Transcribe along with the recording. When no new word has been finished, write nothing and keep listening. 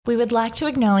We would like to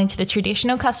acknowledge the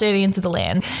traditional custodians of the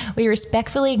land. We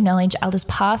respectfully acknowledge elders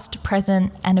past,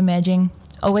 present and emerging.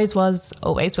 Always was,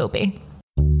 always will be.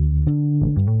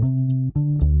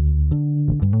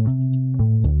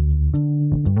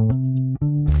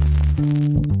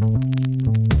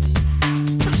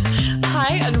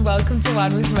 Hi and welcome to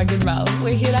Wine with Meg and Mel.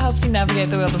 We're here to help you navigate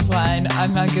the world of wine.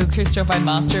 I'm Mel Gilchrist, my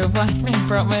Master of Wine, Meg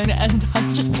Brotman, and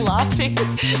I'm just laughing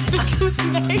because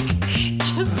Meg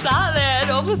just sat there and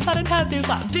all of a sudden had this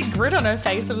big grin on her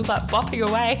face and was bopping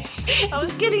away. I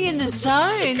was getting in the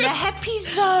zone, the happy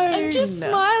zone. And just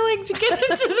smiling to get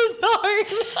into the zone.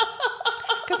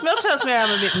 Because Mel tells me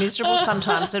I'm a bit miserable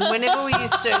sometimes, and whenever we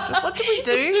used to, what did we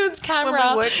do? It's camera.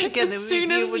 When we worked together, As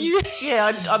soon as you...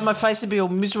 Yeah, my face would be all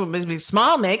miserable.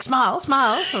 Smile, Meg, smile.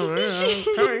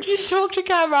 You talk to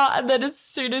camera, and then as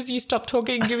soon as you stop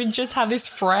talking, you would just have this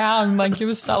frown, like you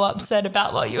were so upset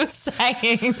about what you were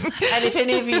saying. And if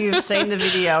any of you have seen the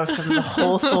video from the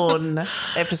Hawthorne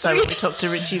episode where we talked to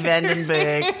Richie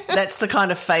Vandenberg, that's the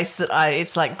kind of face that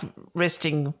it's like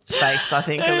resting face, I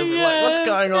think, a little bit like, what's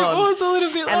going on? It was a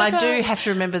little bit and like I do have to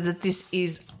remember that this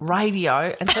is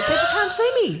radio, and so people can't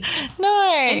see me.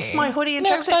 No. It's my hoodie and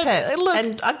tracksuit pants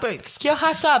and Ugg boots. You're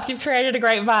hyped up. You've created a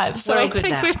great vibe. So I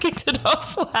think we've kicked it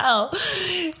off well.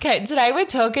 Okay, today we're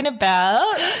talking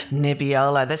about...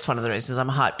 Nebbiolo. That's one of the reasons I'm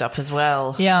hyped up as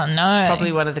well. Yeah, no.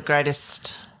 Probably one of the great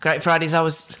varieties. I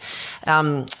was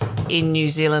in New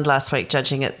Zealand last week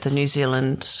judging at the New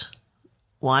Zealand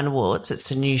Wine Awards.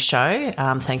 It's a new show.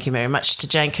 Thank you very much to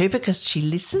Jane Cooper because she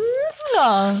listens.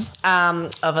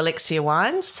 Of Alexia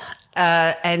Wines.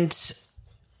 And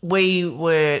we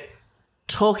were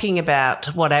talking about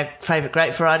what our favourite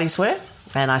grape varieties were,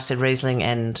 and I said Riesling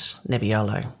and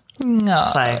Nebbiolo. No.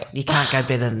 So you can't go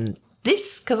better than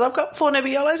this because I've got 4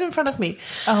 Nebbiolos in front of me.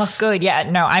 Oh, good. Yeah,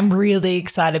 no, I'm really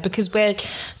excited because we're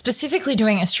specifically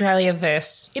doing Australia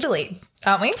versus Italy,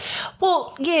 aren't we?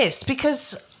 Well, yes,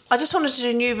 because... I just wanted to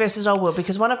do new versus old world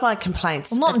because one of my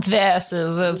complaints... Well, not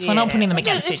versus. We're not putting them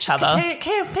against each other.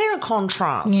 Compare and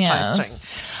contrast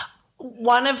tasting.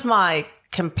 One of my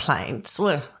complaints...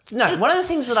 Well, no, one of the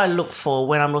things that I look for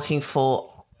when I'm looking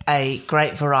for a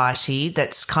grape variety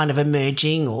that's kind of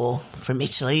emerging or from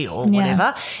Italy or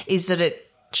whatever is that it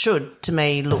should, to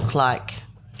me, look like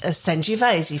a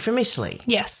Sangiovese from Italy.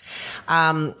 Yes.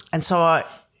 And so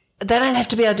they don't have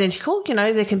to be identical,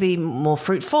 there can be more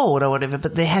fruit forward or whatever,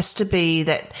 but there has to be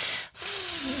that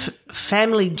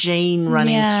family gene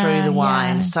running through the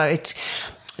wine. Yeah. So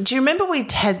do you remember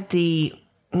we'd had the,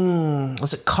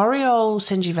 was it Coriol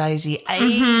Sangiovese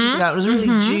ages ago? It was a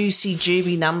really juicy,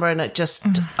 juby number and it just,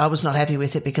 I was not happy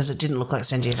with it because it didn't look like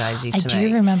Sangiovese to me. I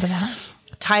do remember that.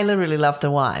 Taylor really loved the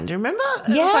wine. Do you remember?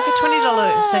 Yeah. It was like a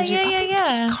 $20 Sangiovese. Yeah.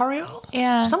 I think it was Coriol?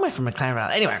 Yeah. Somewhere from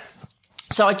McLaren. Anyway.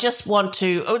 So I just want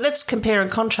to let's compare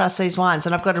and contrast these wines.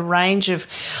 And I've got a range of,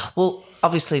 well,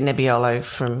 obviously Nebbiolo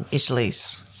from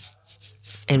Italy's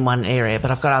in one area, but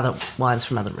I've got other wines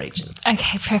from other regions.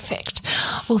 Okay, perfect.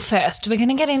 Well, first, we're going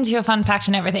to get into your fun fact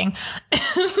and everything.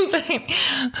 But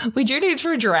we do need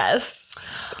to address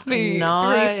the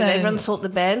recent... everyone thought the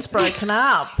band's broken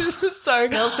up. This is so...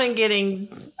 Mel's been getting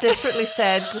desperately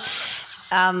sad...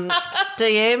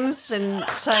 DMs and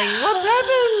saying, what's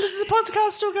happened? Is the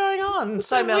podcast still going on?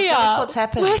 So Mel, tell us what's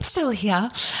happened. We're still here.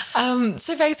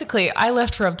 So basically, I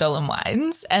left Rob Dolan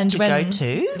Wines and to go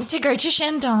to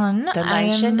Chandon.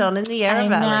 Domaine Chandon in the Yarra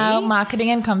Valley. I'm now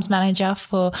marketing and comms manager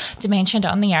for Domaine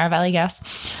Chandon in the Yarra Valley,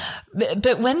 yes.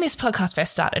 But when this podcast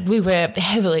first started, we were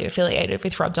heavily affiliated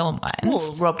with Rob Dolan Wines.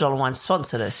 Well, Rob Dolan Wines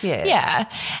sponsored us, yeah. Yeah.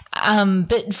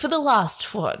 But for the last,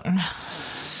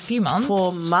 few months.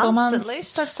 4 months at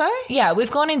least, I'd say. Yeah,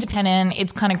 we've gone independent.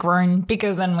 It's kind of grown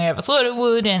bigger than we ever thought it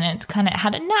would, and it's kind of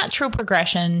had a natural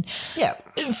progression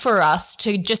for us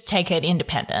to just take it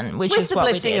independent, which is what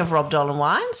we did. With the blessing of Rob Dolan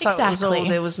Wine. So exactly.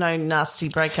 there was no nasty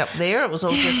breakup there. It was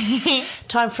all just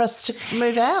time for us to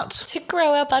move out. To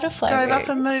grow our butterfly Grow roots. up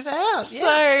and move out.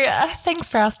 Yeah. So thanks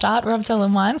for our start, Rob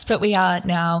Dolan Wines, but we are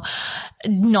now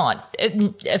not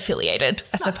affiliated,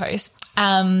 I suppose.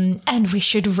 And we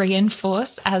should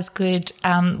reinforce as good,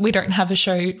 we don't have a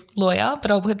show lawyer,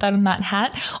 but I'll put that on that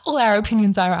hat. All our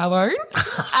opinions are our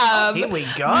own. Here we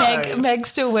go. Meg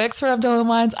still works for Rob Dolan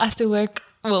Wines. I still work.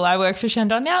 Well, I work for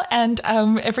Chandon now, and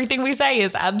everything we say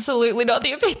is absolutely not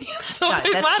the opinions of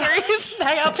those wineries.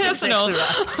 They are personal.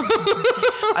 Exactly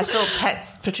right. I saw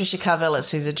Patricia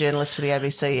Carvelis, who's a journalist for the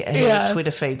ABC, her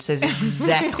Twitter feed says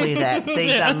exactly that.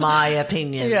 These are my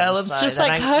opinions. Yeah, let's just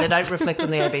they don't reflect on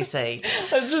the ABC.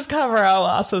 Let's just cover our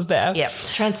asses there. Yep.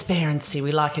 Transparency.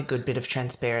 We like a good bit of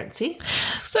transparency.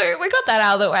 So we got that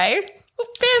out of the way.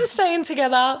 band staying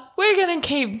together. We're going to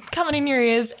keep coming in your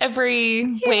ears every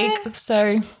week.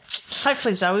 So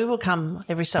hopefully Zoe will come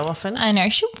every so often. I know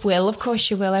she will. Of course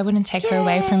she will. I wouldn't take her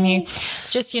away from you.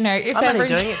 Just, you know, if I'm ever only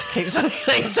doing it to keep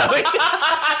Zoe.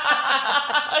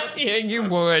 yeah, you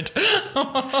would.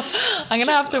 I'm going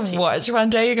to have to watch. One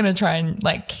day you're going to try and,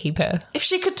 like, keep her. If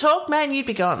she could talk, man, you'd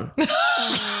be gone.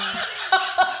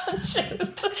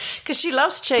 Because she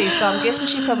loves cheese, so I'm guessing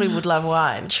she probably would love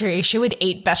wine. True. She would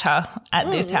eat better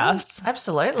at this house.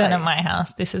 Absolutely. Than at my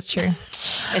house. This is true.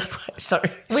 Anyway,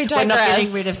 sorry. We digress. We're not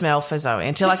getting rid of Mel for Zoe.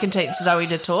 Until I can teach Zoe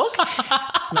to talk,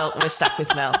 Mel, we're stuck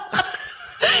with Mel.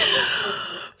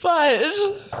 But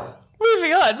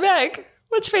moving on, Meg,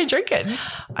 what you been drinking?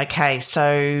 Okay,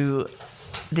 so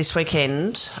this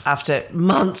weekend, after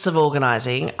months of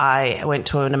organising, I went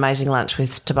to an amazing lunch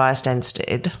with Tobias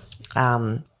Danstead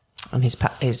and his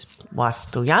wife,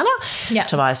 Biljana. Yeah.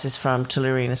 Tobias is from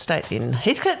Tellurian Estate in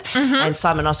Heathcote, and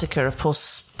Simon Ossiker of Paul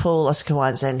Ossiker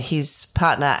Wines and his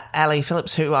partner, Ali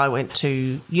Phillips, who I went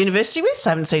to university with. So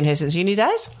I haven't seen her since uni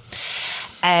days.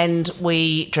 And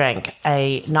we drank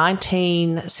a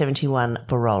 1971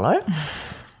 Barolo,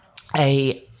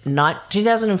 a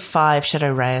 2005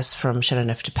 Chateau Reyes from Chateau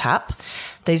Neuf du Pape.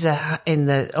 These are in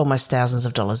the almost thousands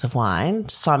of dollars of wine.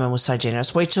 Simon was so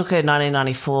generous. We took a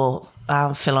 1994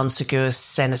 Felon Segur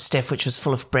Saint Estèphe, which was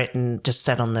full of Brett and just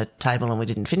sat on the table and we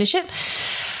didn't finish it.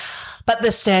 But the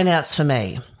standouts for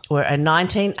me were a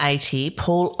 1980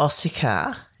 Paul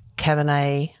Ossiker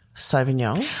Cabernet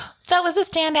Sauvignon. That was a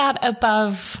standout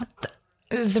above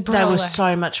the Barolo. They were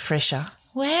so much fresher.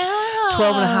 Wow.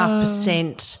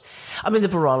 12.5%. I mean, the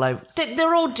Barolo,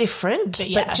 they're all different,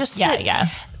 but just that,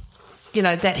 you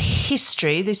know, that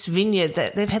history, this vineyard,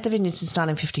 that they've had the vineyard since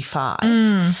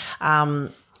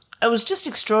 1955. It was just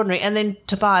extraordinary. And then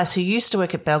Tobias, who used to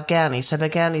work at Balgownie, so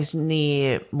Balgownie's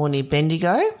more near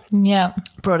Bendigo,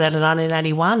 brought out a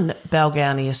 1981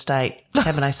 Balgownie Estate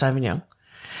Cabernet Sauvignon.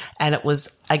 And it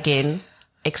was, again,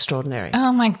 extraordinary.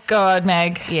 Oh, my God,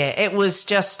 Meg. Yeah, it was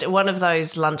just one of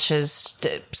those lunches.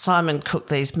 Simon cooked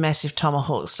these massive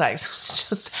tomahawk steaks. It was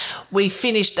just, we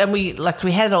finished and we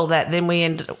had all that. Then we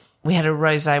had a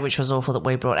rosé, which was awful, that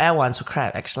we brought. Our wines were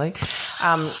crap, actually.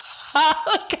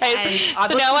 Okay,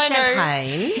 so now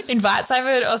I know. Invite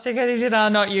Simon Ossiker to dinner,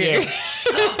 not you. Yeah.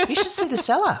 You should see the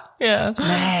cellar. Yeah.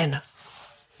 Man,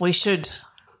 we should.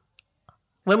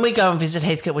 When we go and visit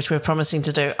Heathcote, which we're promising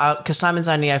to do, because Simon's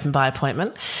only open by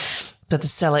appointment, but the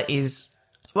cellar is,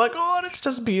 my God, it's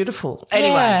just beautiful.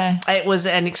 Anyway, It was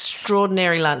an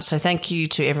extraordinary lunch. So thank you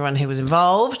to everyone who was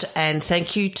involved, and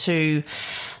thank you to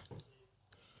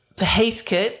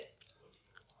Heathcote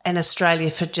and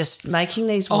Australia for just making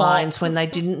these wines when they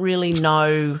didn't really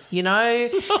know, you know.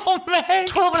 Oh, man.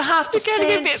 12.5%. You're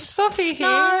getting a bit soppy here.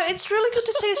 No, it's really good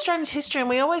to see Australia's history, and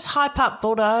we always hype up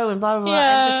Bordeaux and blah, blah, blah,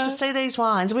 and just to see these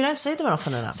wines. We don't see them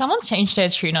often enough. Someone's changed their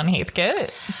tune on Heathcote.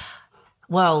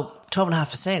 Well,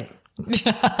 12.5%.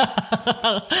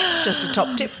 Just a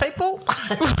top tip, people.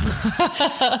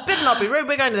 Better not be rude.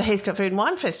 We're going to the Heathcote Food and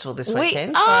Wine Festival this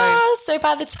weekend. So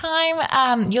by the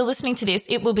time you're listening to this,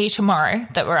 it will be tomorrow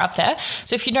that we're up there.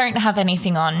 So if you don't have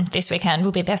anything on this weekend,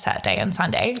 we'll be there Saturday and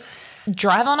Sunday.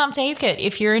 Drive on up to Heathcote.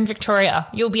 If you're in Victoria,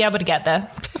 you'll be able to get there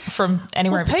from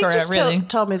anywhere in Victoria, Pete just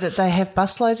told me that they have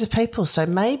busloads of people, so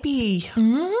maybe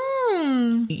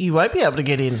you won't be able to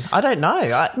get in. I don't know.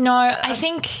 I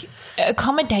think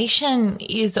accommodation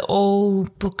is all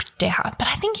booked out, but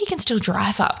I think you can still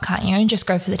drive up, can't you, and just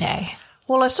go for the day.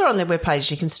 Well, I saw on their webpage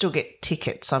you can still get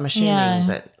tickets. I'm assuming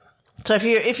that. So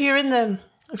if you're in the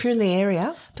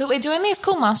area, but we're doing these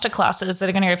cool masterclasses that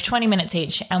are going to go for 20 minutes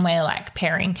each, and we're like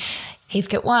pairing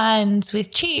Heathcote wines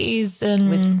with cheese and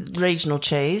with regional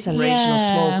cheese and regional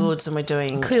small goods, and we're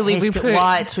doing Heathcote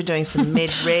whites. We're doing some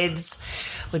Med Reds.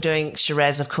 We're doing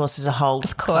Shiraz, of course, as a whole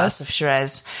class of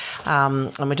Shiraz,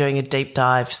 and we're doing a deep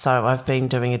dive. So I've been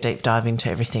doing a deep dive into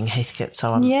everything Heathcote,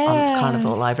 so I'm kind of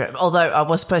all over it. Although I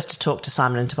was supposed to talk to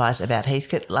Simon and Tobias about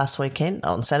Heathcote last weekend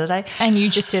on Saturday. And you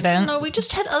just didn't? No, we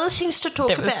just had other things to talk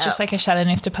about. It was just like a Chateau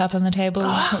Neuf du Pape on the table.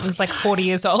 It was like 40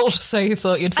 years old, so you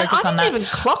thought you'd focus on that. I didn't even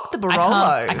clock the Barolo.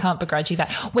 I can't begrudge you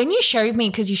that. When you showed me,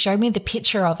 because you showed me the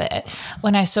picture of it,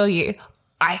 when I saw you,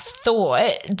 I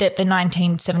thought that the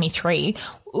 1973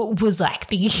 was like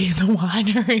the year the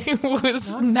winery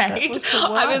was made.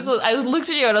 I looked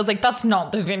at you and I was like, that's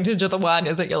not the vintage of the wine,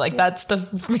 is it? You're like, that's the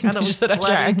vintage that I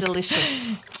drank. Delicious.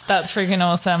 That's freaking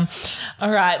awesome. All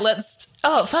right,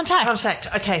 fun fact. Fun fact.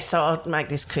 Okay, so I'll make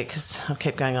this quick because I'll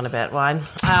keep going on about wine.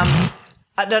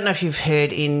 I don't know if you've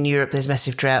heard, in Europe there's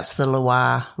massive droughts. The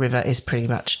Loire River is pretty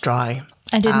much dry.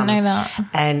 I didn't know that.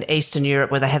 And Eastern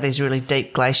Europe, where they have these really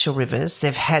deep glacial rivers,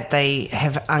 they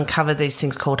have uncovered these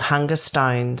things called hunger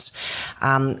stones.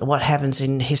 What happens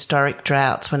in historic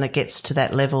droughts when it gets to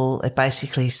that level, it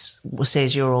basically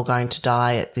says you're all going to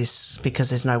die at this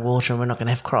because there's no water and we're not going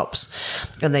to have crops.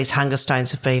 And these hunger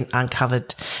stones have been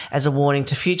uncovered as a warning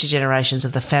to future generations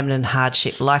of the famine and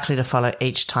hardship likely to follow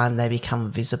each time they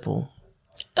become visible.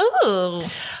 Ooh.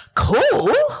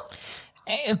 Cool.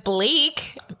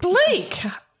 Bleak.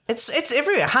 It's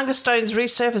everywhere. Hunger stones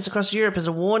resurface across Europe as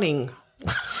a warning.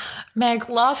 Meg,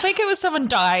 last week it was someone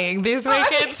dying. This week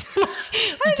it's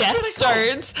death really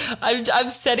stones. Cool. I'm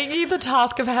setting you the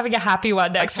task of having a happy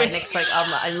one next week. Next week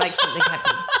I'll make something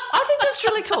happen. I think that's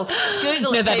really cool.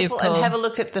 Google people and have a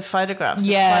look at the photographs.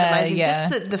 It's quite amazing. Yeah.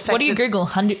 Just the fact what do you Google?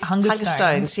 Hunger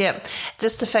stones? Yeah.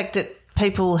 Just the fact that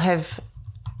people have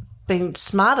been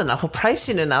smart enough or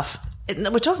prescient enough.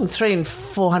 We're talking 300 and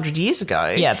 400 years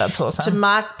ago. Yeah, that's awesome.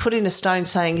 To put in a stone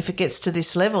saying if it gets to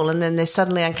this level, and then they're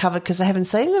suddenly uncovered because they haven't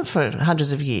seen them for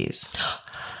hundreds of years.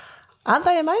 Aren't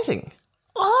they amazing?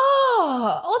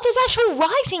 Oh, there's actual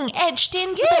writing etched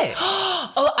into it.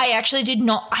 Oh, I actually did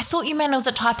not. I thought you meant it was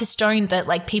a type of stone that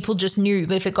like people just knew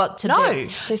if it got to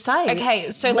they're saying.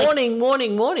 Okay, so warning.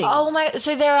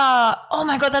 So there are. Oh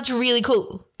my God, that's really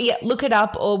cool. Yeah, look it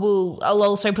up, or I'll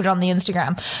also put it on the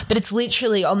Instagram. But it's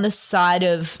literally on the side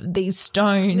of these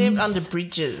stones. It's under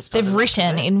bridges. They've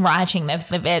written in writing.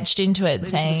 They've etched into it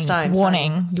saying,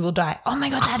 "Warning, you will die." Oh my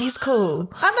God, that is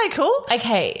cool. Aren't they cool?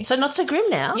 Okay, so not so grim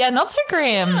now. Yeah, not so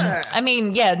grim. Yeah. I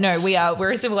mean,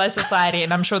 we're a civilized society,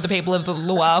 and I'm sure the people of the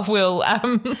Loire will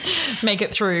make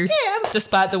it through. Yeah,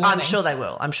 despite the warnings.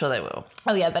 I'm sure they will.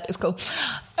 Oh yeah, that is cool.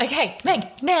 Okay, Meg,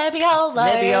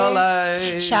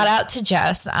 Nebbiolo. Shout out to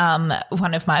Jess,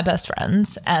 one of my best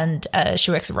friends, and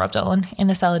she works at Rob Dolan in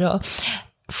the cellar door.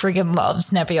 Friggin' loves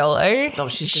Nebbiolo. Oh,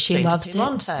 she loves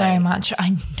it so much.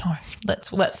 I know.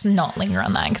 Let's not linger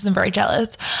on that because I'm very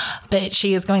jealous. But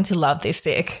she is going to love this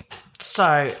sick.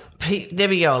 So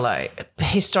Nebbiolo,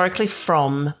 historically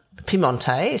from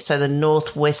Piemonte, so the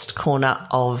northwest corner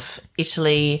of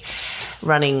Italy,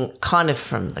 running kind of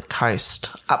from the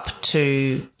coast up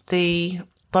to the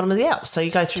bottom of the Alps. So you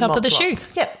go through top of the shoe.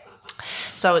 Yep.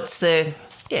 So it's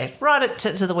right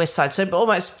to the west side, so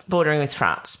almost bordering with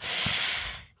France.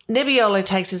 Nebbiolo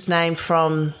takes its name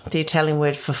from the Italian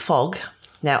word for fog.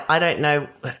 Now, I don't know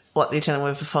what the Italian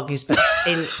word for fog is, but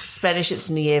in Spanish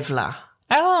it's niebla.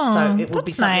 Oh, so it would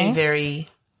be something nice. very...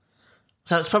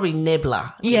 So it's probably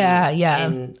nebula. Yeah.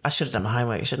 I should have done my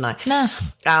homework, shouldn't I?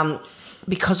 No.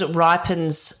 Because it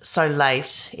ripens so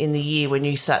late in the year when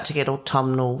you start to get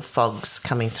autumnal fogs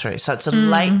coming through. So it's a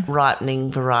late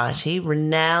ripening variety,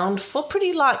 renowned for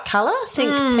pretty light colour.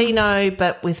 Think Pinot,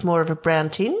 but with more of a brown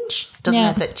tinge. Doesn't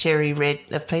have that cherry red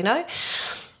of Pinot.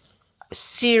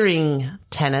 Searing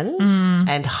tannins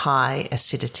and high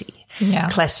acidity. Yeah.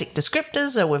 Classic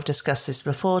descriptors, we've discussed this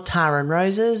before, tar and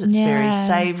roses. It's very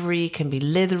savoury, can be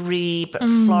leathery but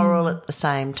floral at the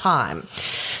same time.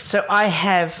 So I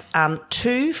have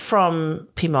 2 from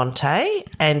Piemonte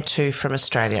and 2 from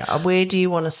Australia. Where do you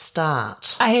want to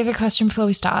start? I have a question before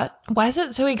we start. Why is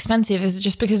it so expensive? Is it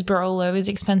just because Barolo is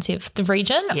expensive, the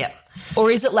region? Yeah.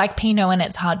 Or is it like Pinot and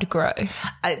it's hard to grow?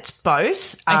 It's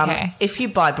both. Okay. If you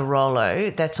buy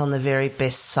Barolo, that's on the very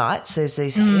best sites. There's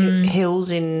these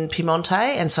hills in Piemonte,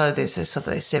 and so there's sort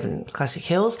of these 7 classic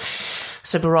hills.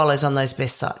 So Barolo's on those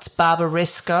best sites.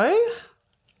 Barbaresco,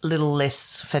 little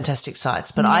less fantastic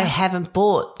sites, but I haven't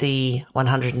bought the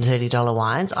 $130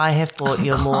 wines. I have bought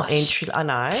more entry. I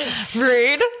know.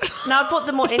 Rude. No, I bought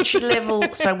the more entry level.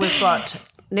 So we've got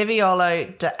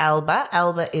Nebbiolo de Alba.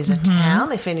 Alba is a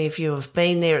town. If any of you have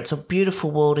been there, it's a beautiful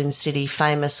walled-in city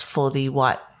famous for the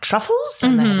white truffles,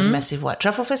 and they have a massive white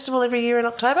truffle festival every year in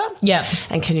October. Yeah.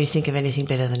 And can you think of anything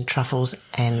better than truffles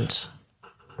and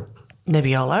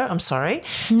Nebbiolo? I'm sorry.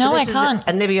 No, I can't.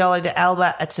 A Nebbiolo de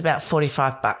Alba, it's about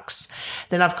 $45.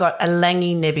 Then I've got a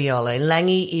Langhi Nebbiolo.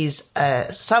 Langhi is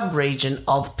a sub-region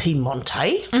of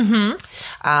Piemonte.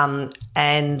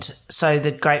 And so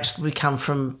the grapes we come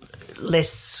from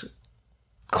less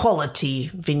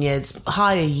quality vineyards,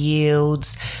 higher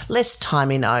yields, less time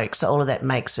in oak. So all of that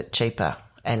makes it cheaper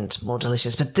and more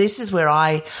delicious. But this is where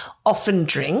I often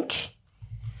drink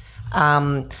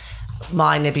my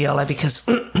Nebbiolo because,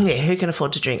 who can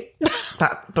afford to drink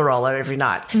Barolo every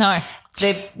night? No.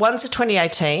 One's a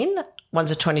 2018,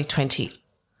 one's a 2020.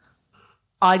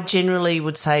 I generally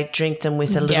would say drink them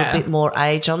with a little bit more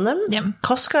age on them. Yep.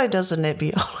 Costco does a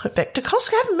Nebbiolo. Back to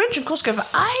Costco. I haven't mentioned Costco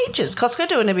for ages. Costco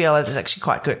do a Nebbiolo that's actually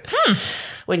quite good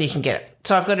when you can get it.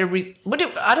 So I've got to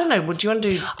I don't know. Would you want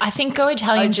to do I think go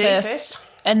Italian OG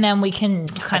first? and then we can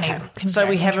kind of compare. So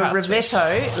we and have a contrast with-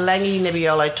 Rivetto Lange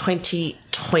Nebbiolo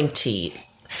 2020.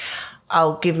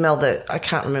 I'll give Mel I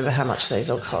can't remember how much these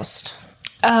all cost.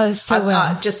 Just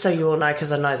so you all know,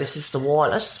 because I know this is the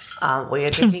wireless, we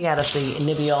are drinking out of the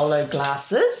Nebbiolo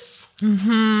glasses.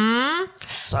 Mm-hmm.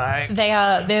 So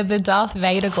they're the Darth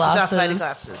Vader glasses. Darth Vader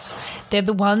glasses. They're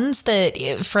the ones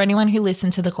that, for anyone who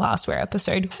listened to the glassware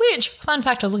episode, which, fun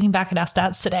fact, I was looking back at our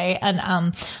stats today,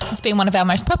 and it's been one of our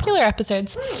most popular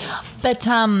episodes. But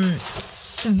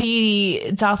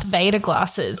the Darth Vader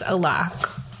glasses are like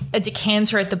a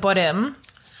decanter at the bottom,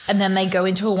 and then they go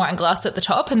into a wine glass at the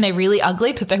top, and they're really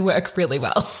ugly, but they work really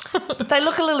well. They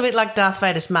look a little bit like Darth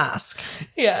Vader's mask.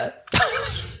 Yeah.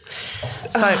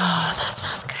 So that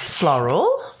smells good. Floral,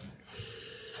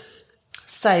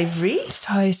 savoury,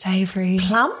 So savoury.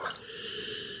 plum.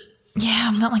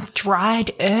 Yeah, not like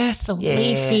dried earth or Yeah,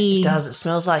 leafy. it does. It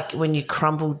smells like when you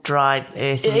crumble dried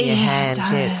earth in your hand. It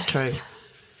Yeah, it's does. true.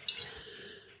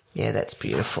 Yeah, that's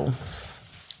beautiful.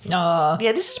 Oh,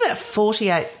 Yeah, this is about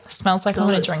 48. smells like I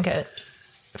want to drink it.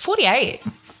 48.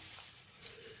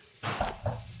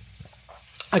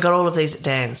 I got all of these at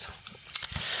Dan's.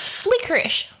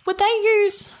 Licorice. Would they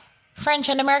use French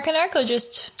and American oak or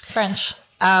just French?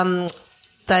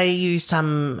 They use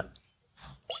some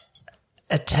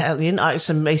Italian oak,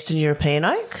 some Eastern European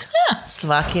oak,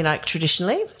 Slovakian oak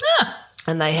traditionally,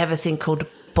 and they have a thing called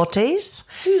Bottes,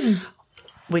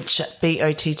 which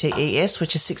Bottes,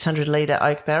 which is 600 litre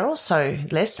oak barrels, so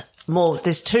less. More.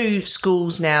 There's two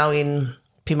schools now in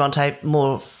Piemonte,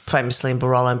 more famously in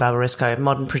Barolo and Barbaresco,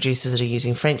 modern producers that are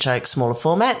using French oak, smaller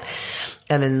format,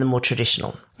 and then the more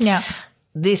traditional. Yeah.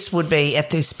 This would be, at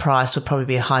this price, would probably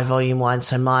be a high volume wine,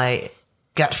 so my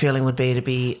gut feeling would be to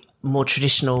be more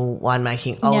traditional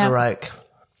winemaking, older oak.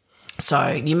 So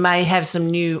you may have some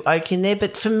new oak in there,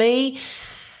 but for me,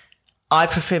 I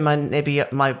prefer my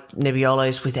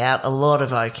Nebbiolos without a lot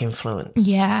of oak influence.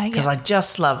 Yeah, Because I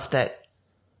just love that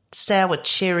sour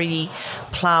cherry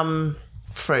plum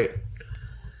fruit.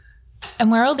 And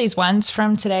where are all these wines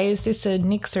from today? Is this a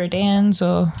Nick's or a Dan's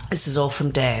or? This is all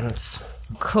from Dan's.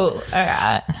 Cool. All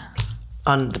right.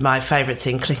 On my favourite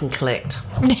thing, Click and Collect.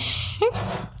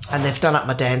 And they've done up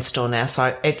my Dan's store now,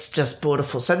 so it's just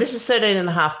beautiful. So this is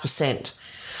 13.5%.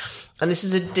 And this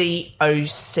is a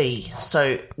DOC.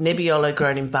 So Nebbiolo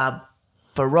grown in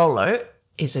Barolo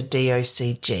is a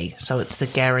DOCG. So it's the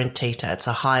Garantita. It's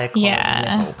a higher quality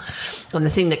level. And the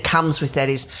thing that comes with that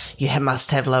is you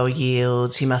must have lower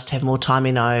yields. You must have more time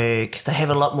in oak. They have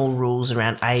a lot more rules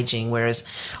around aging, whereas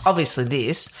obviously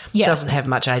this doesn't have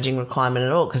much aging requirement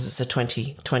at all because it's a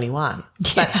 2021.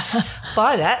 But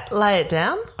buy that, lay it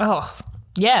down. Oh,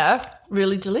 yeah.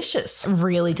 Really delicious.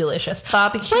 Really delicious.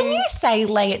 Barbecue. When you say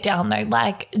lay it down, though,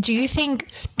 like, do you think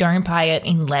don't buy it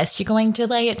unless you're going to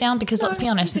lay it down? Because let's be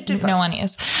honest, no one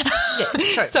is. Yeah,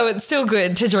 true. So it's still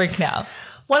good to drink now.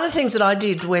 One of the things that I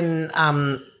did when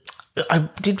I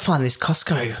did find this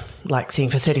Costco thing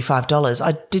for $35,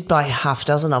 I did buy half a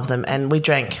dozen of them and we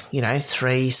drank, 3,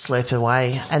 slurp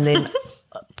away, and then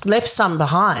left some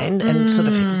behind and sort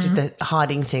of did the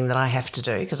hiding thing that I have to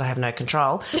do because I have no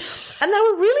control. And they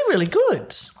were really, really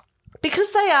good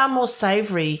because they are more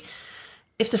savoury.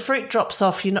 If the fruit drops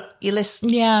off, you're less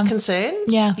concerned.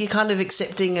 Yeah. You're kind of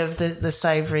accepting of the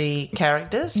savoury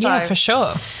characters. So, Yeah, for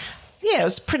sure. yeah, it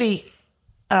was pretty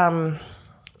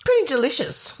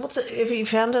delicious. What's it? Have you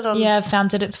found it on? Yeah, I've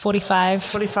found it. It's 45.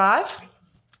 45?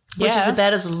 Which is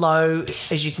about as low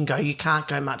as you can go. You can't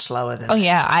go much lower than Oh,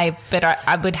 yeah. I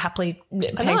would happily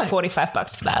pay know.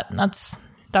 $45 for that.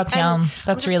 That's yum. I'm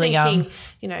That's just really thinking,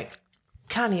 yum.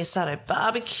 carne asado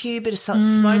barbecue, bit of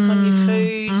smoke on your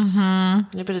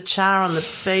food, a bit of char on the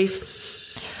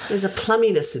beef. There's a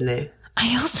plumminess in there.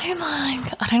 I also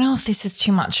I don't know if this is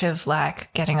too much of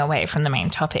getting away from the main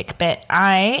topic, but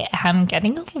I am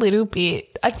getting a little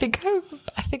bit, I think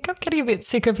I'm getting a bit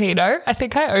sick of Pinot. I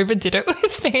think I overdid it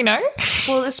with Pinot.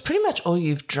 Well, it's pretty much all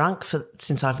you've drunk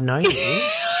since I've known you.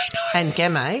 I know. And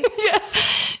Gamay. Yeah.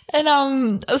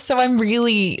 And so I'm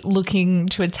really looking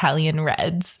to Italian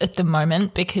reds at the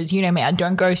moment because you know me, I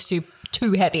don't go too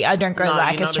heavy. I don't go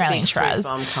like Australian Shiraz.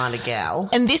 I'm kind of gal.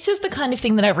 And this is the kind of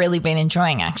thing that I've really been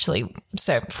enjoying, actually.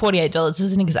 So $48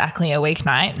 isn't exactly a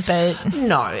weeknight, but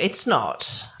No, it's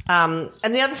not. And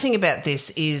the other thing about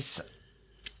this is,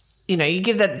 you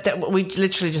give that we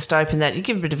literally just opened that. You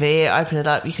give a bit of air, open it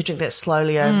up. You could drink that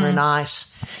slowly over a night.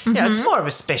 It's more of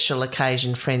a special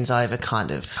occasion, friends over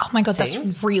kind of. oh my God, thing.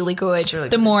 that's really good. really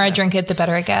the good, more I isn't it? drink it, the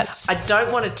better it gets. I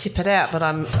don't want to tip it out, but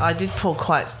I did pour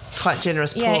quite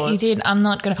generous pours. Yeah, you did. I'm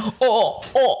not going to.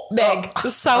 Meg.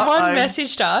 Someone Uh-oh.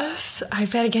 messaged us. I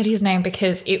better get his name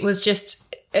because it was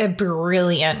just a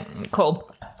brilliant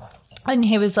call. And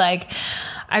he was like,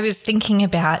 I was thinking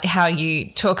about how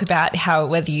you talk about how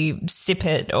whether you sip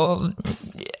it or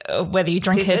whether you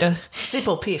drink Piff it. it? Sip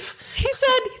or piff? He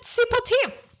said it's sip or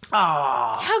tip.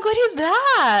 Oh, How good is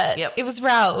that? Yep. It was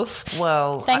Ralph.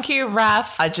 well. Thank you,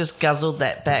 Ralph. I just guzzled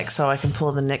that back so I can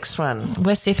pour the next one.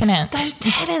 We're sipping it. Those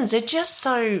tannins are just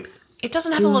so... It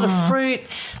doesn't have a lot of fruit.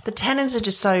 The tannins are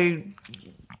just so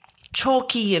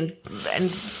chalky and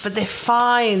but they're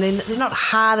fine. They're not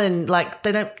hard and like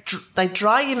they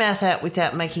dry your mouth out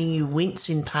without making you wince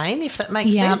in pain, if that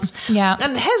makes sense. Yeah.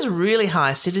 And it has really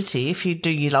high acidity. If you do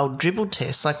your old dribble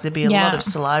test, like there'd be a lot of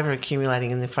saliva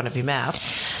accumulating in the front of your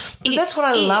mouth. But that's what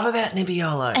I love about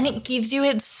Nebbiolo. And it gives you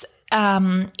its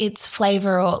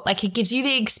flavour, or like it gives you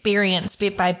the experience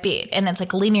bit by bit, and it's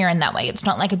like linear in that way. It's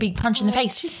not like a big punch in the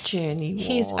face.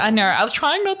 Journey. I know. I was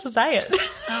trying not to say it.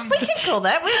 We can call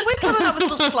that. We're coming up with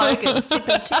little slogans. Sip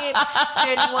and tip,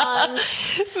 journey one.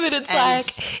 But it's And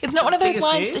like, it's not one of those biggest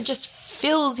wines news. that just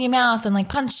fills your mouth and like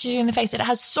punches you in the face. It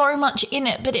has so much in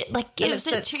it, but it like gives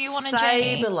And it it's to you on a that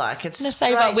journey. saber-like. It's The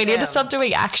saber. We need to down. stop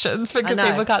doing actions because I know.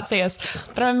 people can't see us.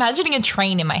 But I'm imagining a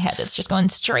train in my head. It's just going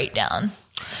straight down.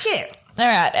 Yeah. All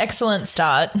right, excellent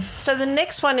start. So the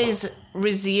next one is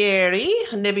Rizzieri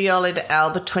Nebbiolo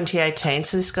d'Alba 2018.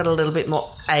 So this got a little bit more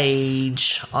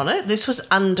age on it. This was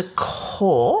under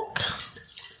cork.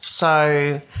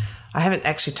 So I haven't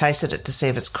actually tasted it to see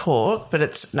if it's cork, but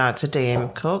it's a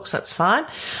DM cork, so that's fine.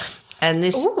 And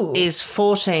this is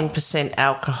 14%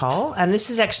 alcohol, and this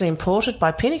is actually imported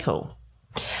by Pinnacle.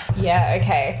 Yeah,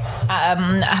 okay.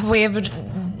 Have we ever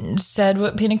said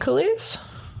what Pinnacle is?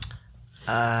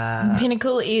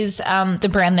 Pinnacle is the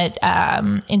brand that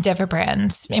Endeavour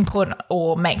Brands import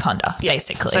or make under,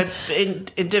 basically. So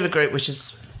Endeavour Group, which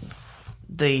is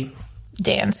the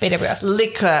Dan's, BWS.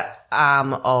 liquor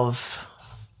arm of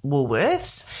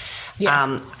Woolworths,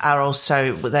 are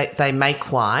also they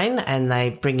make wine and they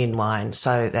bring in wine,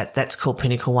 so that's called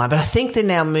Pinnacle Wine. But I think they're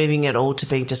now moving it all to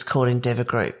be just called Endeavour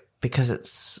Group because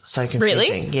it's so confusing.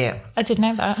 Really? Yeah. I didn't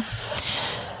know that.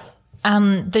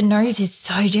 The nose is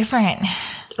so different.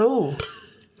 Oh,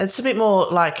 it's a bit more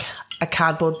like a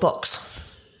cardboard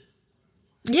box.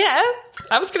 Yeah.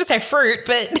 I was going to say fruit,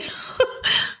 but...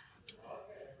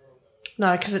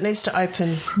 No, because it needs to open.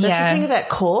 That's Yeah. the thing about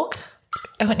cork.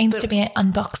 Oh, it needs to be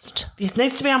unboxed. It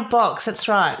needs to be unboxed. That's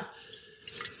right.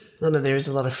 Oh, no, there is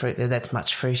a lot of fruit there. That's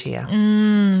much fruitier.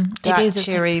 Dark it is.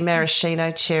 cherry,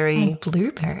 maraschino cherry.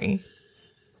 Blueberry.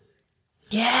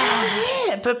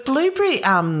 Yeah, but blueberry,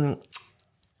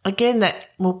 again,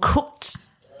 cooked,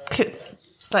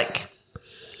 like...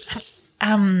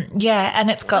 Yeah, and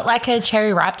it's got like a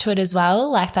cherry wrap to it as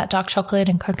well, like that dark chocolate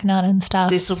and coconut and stuff.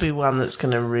 This will be one that's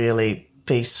going to really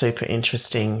be super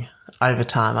interesting over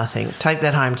time, I think. Take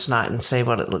that home tonight and see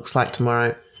what it looks like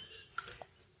tomorrow.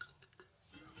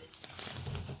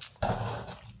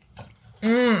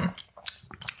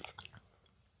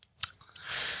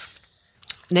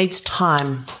 Needs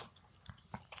time.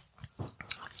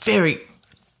 Very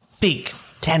big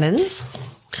tannins.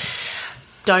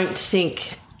 Don't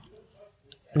think...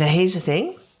 Now, here's the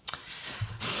thing.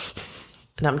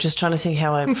 And I'm just trying to think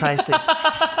how I phrase this.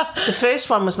 The first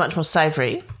one was much more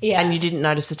savoury, and you didn't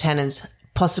notice the tannins,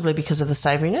 possibly because of the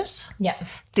savouriness. Yeah.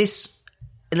 This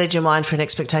led your mind for an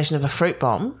expectation of a fruit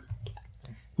bomb,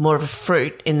 more of a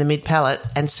fruit in the mid-palate,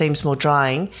 and seems more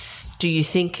drying. Do you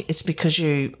think it's because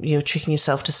you're tricking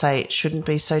yourself to say it shouldn't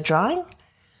be so drying?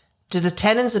 Do the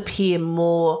tannins appear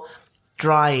more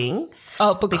drying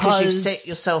because you've set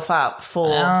yourself up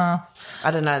for... I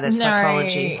don't know, that's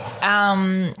psychology.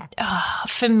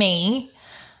 For me,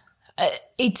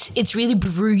 it's really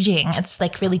brooding. It's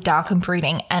like really dark and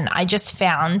brooding. And I just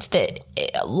found that,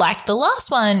 like the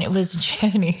last one, it was a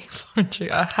journey.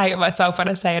 I hate myself when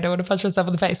I say it. I want to punch myself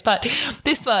in the face. But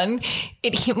this one,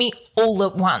 it hit me all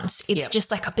at once. It's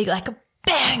just like a big, like a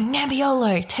bang,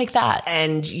 Nebbiolo, take that.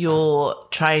 And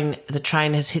the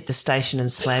train has hit the station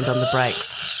and slammed on the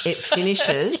brakes. It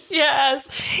finishes. Yes.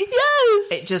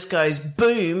 It just goes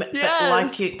boom, but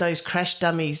like those crash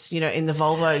dummies, in the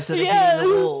Volvos that are hitting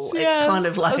the wall. It's kind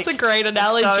of like... That's a great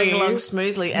analogy. It's going along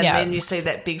smoothly, and then you see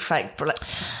that big fake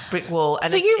brick wall, and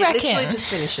so you it reckon literally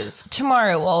just finishes.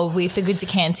 Tomorrow, or with a good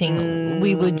decanting,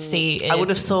 we would see it. I would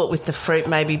have thought with the fruit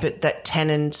maybe, but that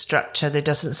tannin structure, there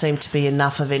doesn't seem to be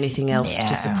enough of anything else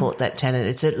to support that tannin.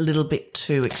 It's a little bit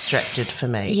too extracted for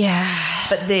me. Yeah.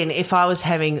 But then if I was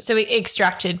having... So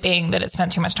extracted being that it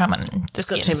spent too much time on the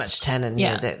skins. Got too much tannin,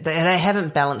 They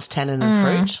haven't balanced tannin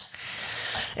and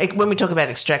fruit. When we talk about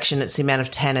extraction, it's the amount of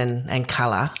tannin and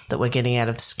colour that we're getting out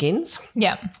of the skins.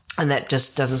 Yeah. And that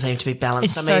just doesn't seem to be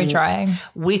balanced. It's so drying.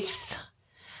 With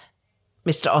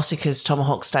Mr. Ossica's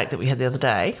tomahawk steak that we had the other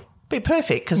day. Be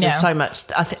perfect because there's so much.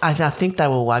 I think they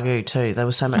were Wagyu too. There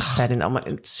was so much fat in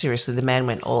them. Seriously, the man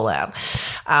went all out.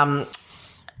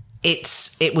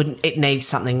 It needs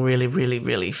something really, really,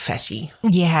 really fatty.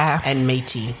 Yeah. And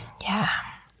meaty. Yeah.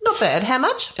 Not bad. How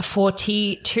much?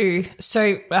 42.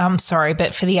 So, sorry,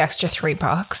 but for the extra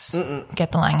 $3,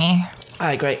 get the Langy.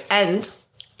 I agree. And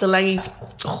the Langy's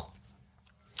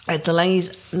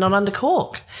not under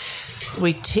cork.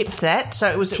 We tipped that. So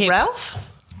it was it Ralph?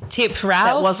 Tip, Ralph.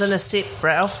 That wasn't a sip,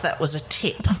 Ralph. That was a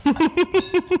tip.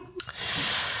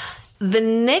 The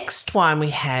next one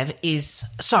we have is,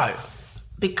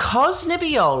 because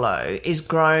Nebbiolo is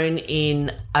grown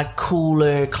in a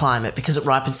cooler climate because it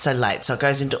ripens so late, so it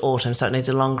goes into autumn, so it needs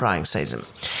a long growing season.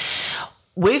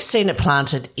 We've seen it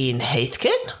planted in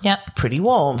Heathcote. Yep. Pretty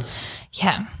warm.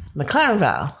 Yeah. McLaren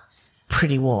Vale,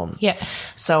 pretty warm. Yeah.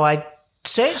 So I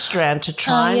searched around to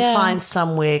try and find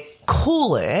somewhere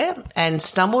cooler and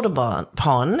stumbled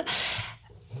upon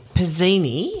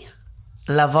Pizzini,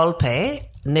 La Volpe,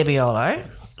 Nebbiolo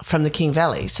from the King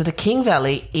Valley. So the King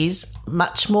Valley is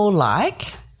much more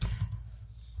like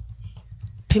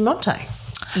Piemonte.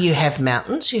 You have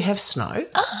mountains, you have snow,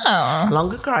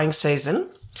 longer growing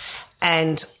season,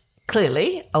 and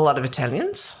clearly a lot of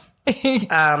Italians.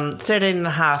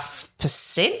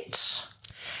 13.5%.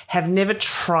 Have never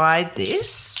tried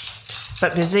this,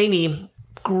 but Pizzini,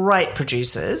 great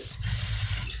producers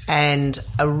and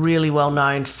are really well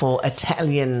known for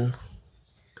Italian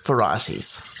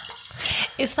varieties.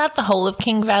 Is that the whole of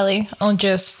King Valley or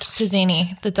just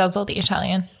Pizzini that does all the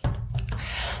Italian?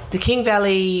 The King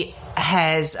Valley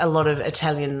has a lot of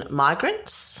Italian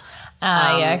migrants.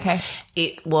 Okay.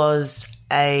 It was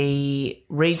a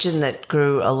region that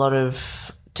grew a lot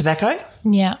of tobacco.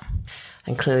 Yeah.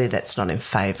 And clearly that's not in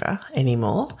favour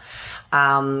anymore.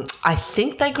 I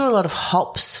think they grew a lot of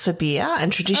hops for beer,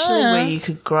 and traditionally where you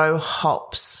could grow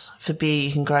hops for beer,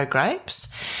 you can grow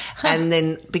grapes. And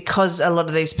then because a lot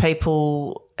of these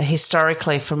people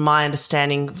historically, from my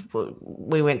understanding,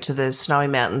 we went to the Snowy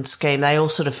Mountain scheme, they all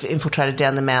sort of infiltrated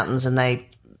down the mountains and they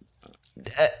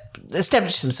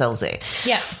established themselves there.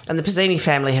 Yeah. And the Pizzini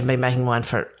family have been making wine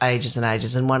for ages and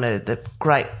ages, and one of the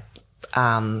great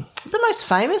the most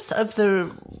famous of the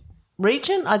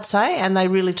region, I'd say, and they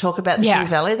really talk about the King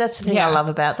Valley. That's the thing I love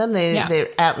about them. They're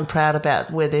out and proud about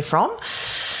where they're from.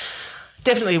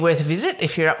 Definitely worth a visit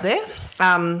if you're up there.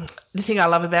 The thing I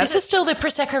love about this is still the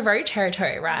Prosecco Road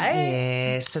territory, right?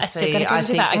 Yes, but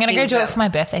I'm going to go do it for my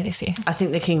birthday this year. I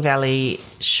think the King Valley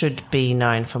should be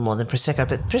known for more than Prosecco,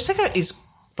 but Prosecco is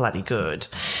bloody good.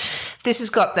 This has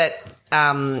got that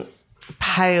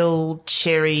pale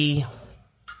cherry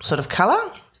sort of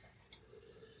colour.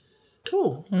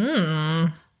 Cool.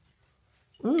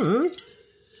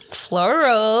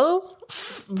 Floral.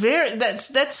 Very.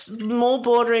 That's more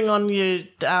bordering on your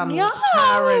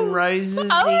tara and rosesy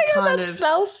kind of.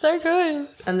 Smells so good.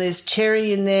 And there's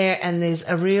cherry in there, and there's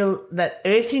a real that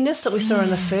earthiness that we saw in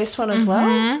the first one as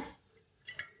well.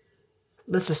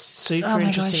 That's a super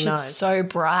interesting nose. It's so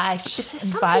bright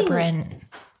and vibrant.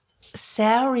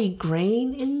 Soury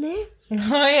green in there.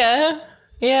 Oh yeah.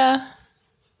 Yeah.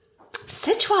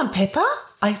 Szechuan pepper?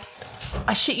 I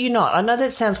shit you not. I know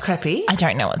that sounds crappy. I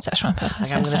don't know what Szechuan pepper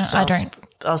is.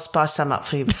 I'll spice some up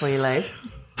for you before you leave.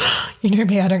 You know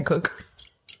me, I don't cook.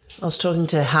 I was talking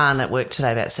to Han at work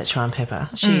today about Szechuan pepper.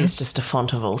 She is just a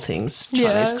font of all things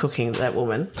Chinese cooking, that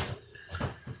woman.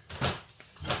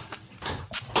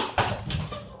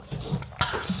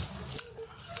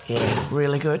 Yeah,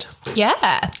 really good.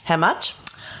 Yeah. How much?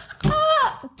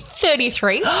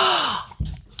 33.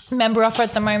 Member offer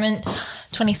at the moment,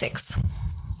 26.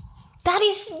 That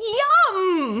is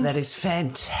yum. That is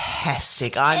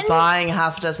fantastic. I'm buying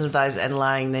half a dozen of those and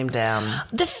laying them down.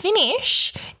 The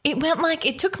finish, it went like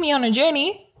it took me on a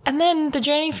journey, and then the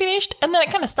journey finished, and then it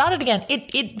kind of started again. It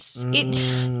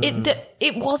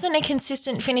wasn't a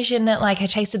consistent finish in that like I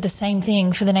tasted the same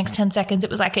thing for the next 10 seconds. It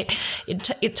was like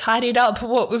it tidied up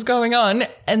what was going on,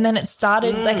 and then it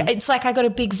started like it's like I got a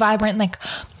big vibrant like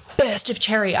burst of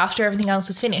cherry after everything else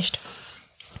was finished.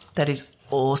 That is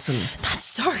awesome. That's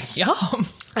so yum.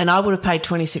 And I would have paid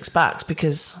 $26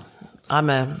 because I'm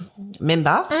a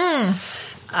member.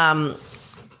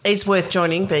 It's worth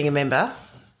joining, being a member,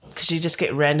 because you just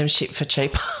get random shit for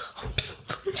cheap.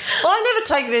 Well, I never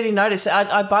take any notice.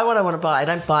 I buy what I want to buy. I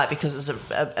don't buy it because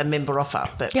it's a member offer.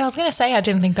 But yeah, I was going to say I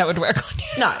didn't think that would work on you.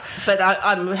 No, but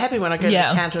I'm happy when I go to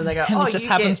the counter and they go, and it just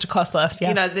happens to cost less. Yeah.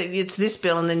 You know, it's this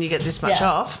bill and then you get this much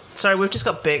off. Sorry, we've just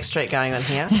got Burke Street going on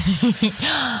here.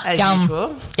 As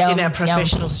usual. In our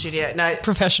professional studio. No,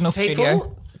 professional people,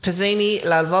 studio. Pizzini,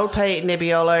 La Volpe,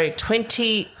 Nebbiolo,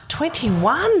 22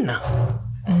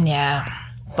 $21. Yeah.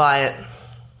 Buy it.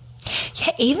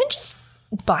 Yeah, even just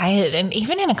buy it, and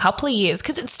even in a couple of years,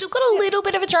 because it's still got a little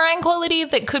bit of a drying quality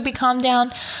that could be calmed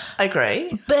down.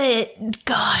 Agree. But,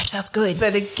 God, that's good.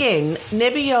 But again,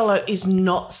 Nebbiolo is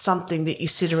not something that you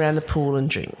sit around the pool and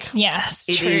drink. Yes,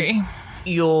 It true. is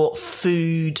your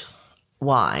food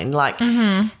wine. Like,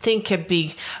 think a big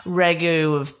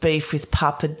ragu of beef with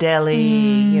pappardelle,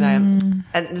 you know.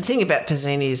 And the thing about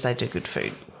Pizzini is they do good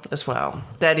food as well.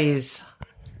 That is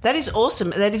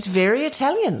awesome. That is very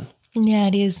Italian. Yeah,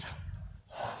 it is.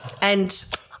 And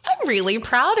I'm really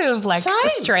proud of, like, Same.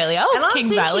 Australia, And of I'm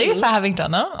King Valley, thinking- for having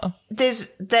done that.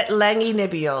 there's that Langy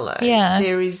Nebbiolo. Yeah.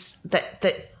 There is that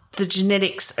the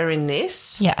genetics are in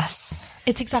this. Yes.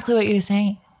 It's exactly what you were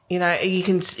saying. You know, you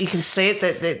can see it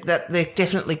that they're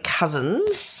definitely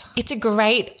cousins. It's a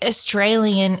great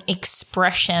Australian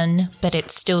expression, but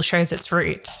it still shows its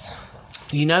roots.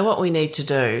 You know what we need to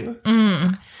do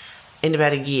in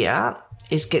about a year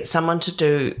is get someone to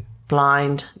do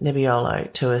blind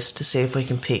Nebbiolo to us to see if we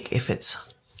can pick if it's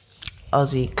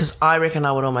Aussie, because I reckon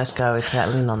I would almost go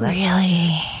Italian on that.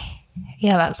 Really?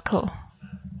 Yeah, that's cool.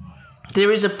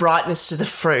 There is a brightness to the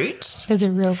fruit, There's a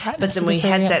real brightness. but then to we the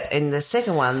had fruit. that in the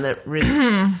second one, the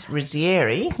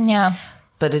Rizzieri, Yeah.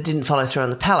 but it didn't follow through on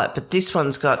the palate. But this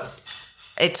one's got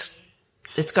it's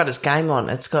got its game on.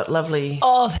 It's got lovely,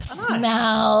 Oh, the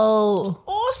smell.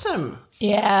 awesome.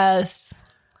 Yes.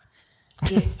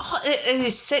 Oh, it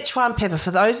is Szechuan pepper. For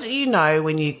those that you know,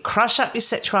 when you crush up your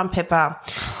Szechuan pepper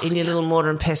in your little mortar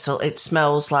and pestle, it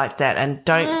smells like that. And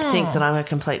don't think that I'm a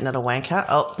complete nutter wanker.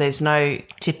 Oh, there's no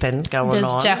tipping going There's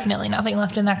on. definitely nothing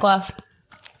left in that glass.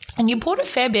 And you poured a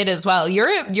fair bit as well. You're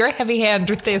a heavy hand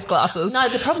with these glasses. No,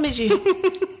 the problem is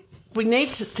we need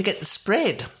to get the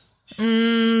spread.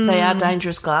 They are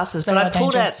dangerous glasses. But They I are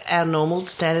pulled dangerous. out our normal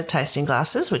standard tasting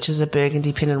glasses, which is a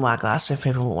burgundy Pinot Noir glass, if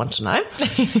people want to know,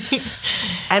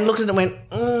 and looked at it and went,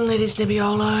 it is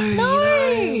Nebbiolo. No.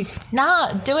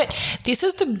 Nah, do it. This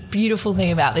is the beautiful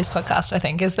thing about this podcast, I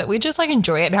think, is that we just, like,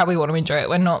 enjoy it how we want to enjoy it.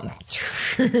 We're not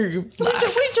too... We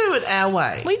do it our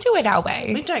way. We do it our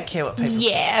way. We don't care what people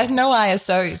Yeah, no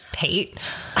ISOs, Pete.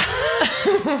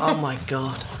 Oh, my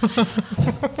God.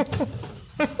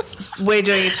 We're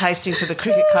doing a tasting for the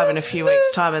cricket club in a few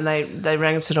weeks' time, and they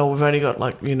rang and said, we've only got,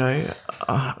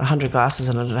 100 glasses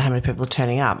and I don't know how many people are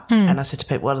turning up. And I said to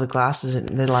people, what are the glasses? And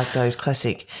they're like those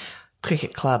classic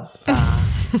cricket club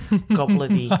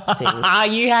gobbledy things. Ah,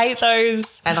 you hate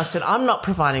those. And I said, I'm not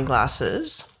providing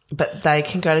glasses, but they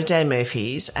can go to Dan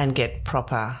Murphy's and get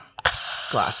proper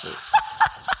glasses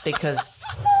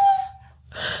because...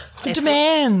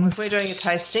 Demands. We're doing a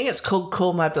tasting. It's called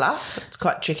Call My Bluff. It's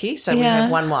quite tricky. So we Yeah.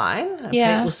 have one wine. And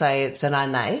Yeah. Pete will say it's an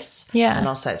anise. Yeah. And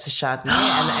I'll say it's a Chardonnay.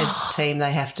 And as a team,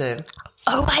 they have to...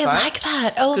 Oh, I Right? like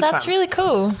that. Oh, good that's fun. really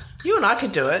cool. You and I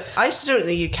could do it. I used to do it in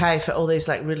the UK for all these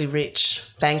really rich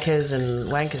bankers and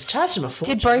wankers. Charge them a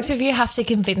fortune. Did both of you have to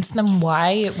convince them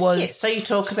why it was... Yes. So you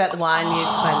talk about the wine, you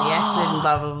explain the acid and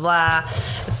blah, blah, blah.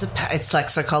 It's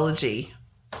like psychology.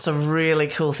 It's a really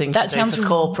cool thing That to do sounds for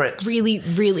corporates. really,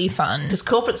 really fun. Because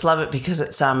corporates love it because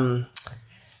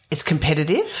it's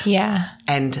competitive. Yeah.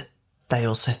 And they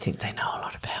also think they know a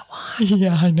lot about wine.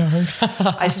 Yeah, I know.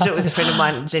 I used to do it with a friend of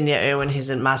mine, Xenia Irwin, who's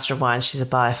a master of wine. She's a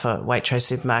buyer for Waitrose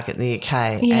supermarket in the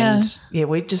UK. Yeah. And,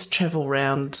 we just travel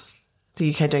around the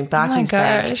UK doing Barking's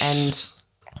Bank. gosh. And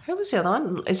who was the other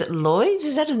one? Is it Lloyd's?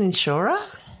 Is that an insurer?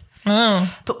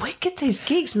 Oh. But we get these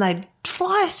gigs and they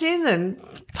fly us in and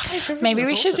pay for everything. Maybe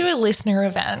we should do a listener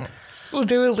event. We'll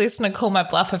do a listener Call My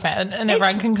Bluff event and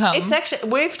everyone can come. It's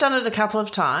actually, we've done it a couple of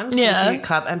times Yeah. in the cricket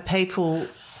club and people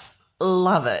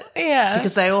love it. Yeah.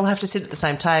 Because they all have to sit at the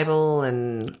same table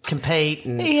and compete.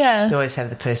 And Yeah. you always have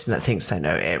the person that thinks they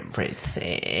know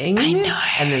everything. I know.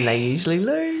 And then they usually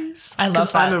lose. I love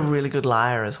 'Cause I'm that. a really good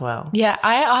liar as well. Yeah,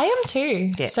 I am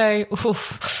too. Yeah. So, all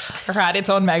right, it's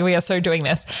on, Meg. We are so doing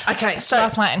this. Okay, so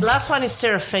Last one is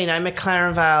Serafino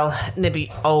McLaren Vale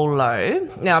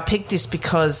Nebbiolo. Now, I picked this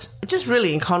because just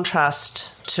really in contrast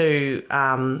to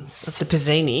the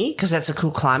Pizzini, because that's a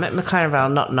cool climate. McLaren Vale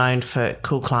not known for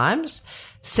cool climes.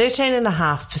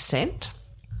 13.5%.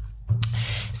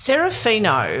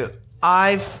 Serafino,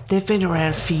 they've been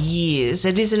around for years.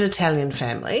 It is an Italian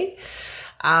family.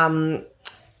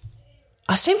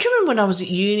 I seem to remember when I was at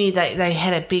uni, they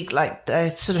had a big, they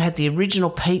sort of had the original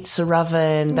pizza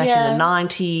oven back in the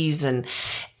 90s, and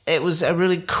it was a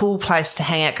really cool place to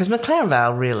hang out because McLaren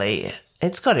Vale really,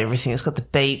 it's got everything. It's got the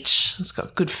beach, it's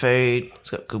got good food,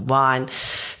 it's got good wine.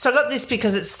 So I got this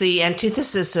because it's the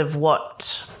antithesis of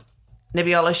what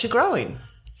Nebbiolo should grow in,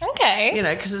 Okay.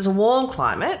 because it's a warm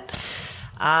climate.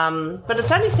 But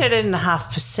it's only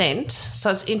 13.5%, so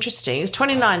it's interesting. It's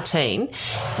 2019.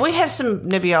 We have some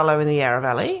Nebbiolo in the Yarra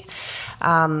Valley.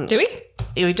 Do we?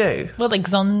 Yeah, we do. Well, like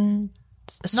Soma,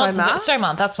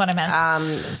 that's what I meant.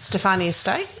 Stefani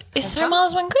Estate. Is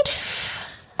Soma's one good?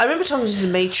 I remember talking to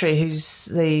Dimitri, who's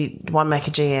the winemaker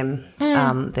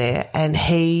GM there, and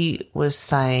he was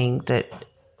saying that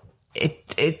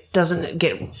it doesn't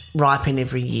get ripen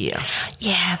every year.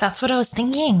 Yeah, that's what I was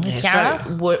thinking with Yarra.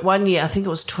 So 1 year, I think it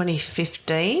was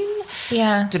 2015.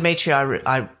 Yeah. Dimitri,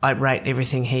 I rate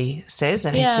everything he says,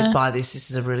 and he said, buy this.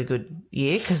 This is a really good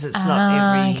year because it's not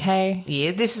every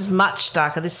year. This is much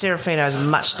darker. This Serafino is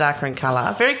much darker in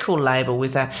colour. Very cool label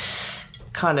with a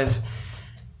kind of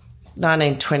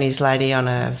 1920s lady on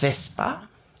a Vespa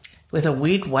with a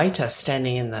weird waiter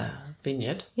standing in the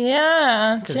vineyard.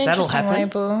 Yeah, it's an that'll interesting happen.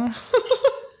 label.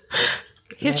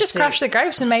 He's just crushed the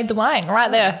grapes and made the wine right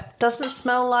there. Doesn't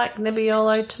smell like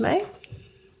Nebbiolo to me.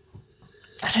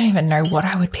 I don't even know what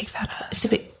I would pick that as. It's a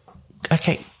bit,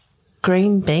 okay,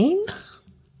 green bean,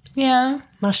 Yeah.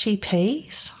 mushy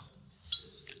peas,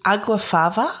 agua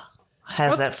fava.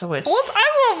 How's that for a word? What's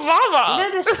agua You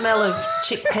know the smell of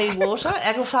chickpea water?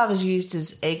 Agua fava is used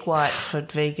as egg white for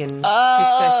vegan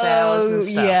pisco sours and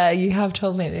stuff. Yeah, you have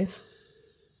told me this.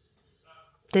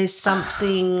 There's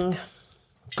something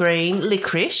green,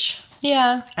 licorice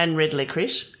Yeah. and red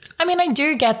licorice. I mean, I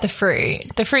do get the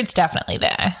fruit. The fruit's definitely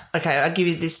there. Okay, I'll give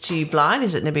you this to you blind.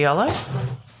 Is it Nebbiolo?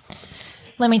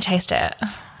 Let me taste it.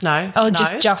 No. Oh,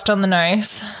 Nose? just on the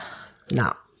nose.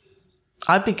 No.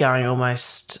 I'd be going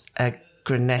almost a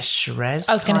Grenache Shiraz.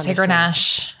 I was going to say kind of thing.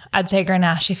 Grenache. I'd say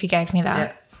Grenache if you gave me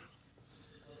that.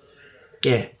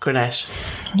 Yeah,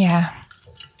 Grenache. Yeah.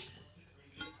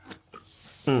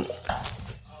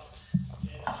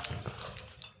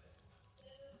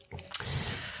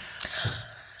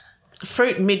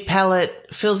 Fruit mid-palate,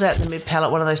 fills out the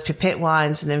mid-palate, one of those pipette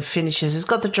wines, and then finishes. It's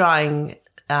got the drying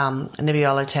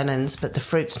Nebbiolo tannins, but the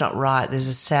fruit's not right. There's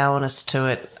a sourness to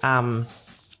it. The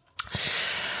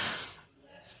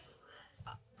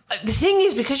thing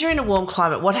is, because you're in a warm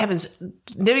climate, what happens,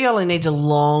 Nebbiolo needs a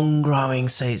long growing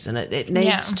season. It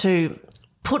needs to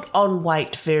put on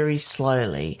weight very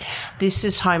slowly. This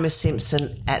is Homer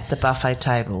Simpson at the buffet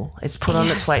table. It's put on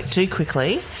its weight too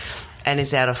quickly and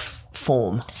is out of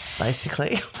form,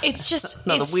 basically. It's just...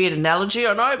 Not a weird analogy,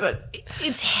 I know, but...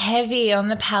 It's heavy on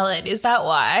the palate. Is that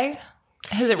why?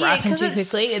 Has it ripened 'cause too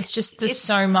quickly? It's just there's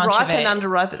so much ripe of it. and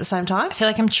underripe at the same time. I feel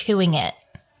like I'm chewing it.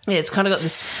 Yeah, it's kind of got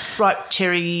this ripe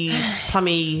cherry,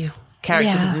 plummy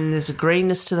character, but then there's a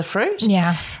greenness to the fruit.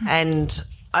 Yeah. And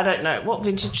I don't know, what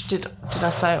vintage did I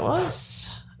say it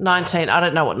was? 19. I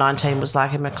don't know what 19 was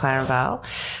like in McLaren Vale.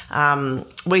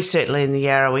 We certainly in the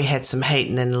Yarra, we had some heat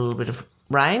and then a little bit of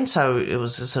rain, so it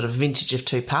was a sort of vintage of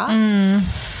two parts.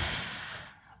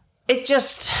 It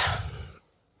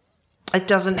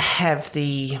doesn't have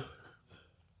the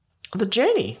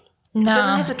journey. No, It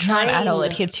doesn't have the train. not at all.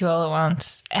 It hits you all at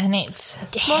once, and it's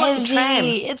more like a heavy. tram.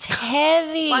 It's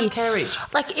heavy. One carriage.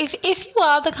 Like if you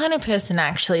are the kind of person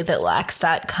actually that likes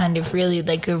that kind of really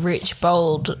like a rich,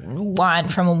 bold wine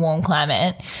from a warm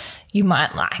climate, you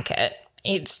might like it.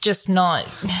 It's just not.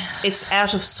 It's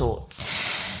out of sorts.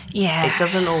 Yeah, It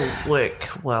doesn't all work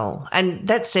well. And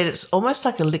that said, it's almost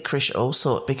like a licorice all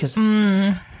sort because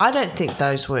I don't think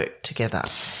those work together.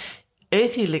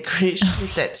 Earthy licorice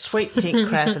with that sweet pink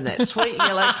crap and that sweet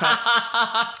yellow crap.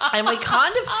 And we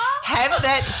kind of have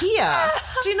that here.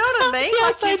 Do you know what I mean?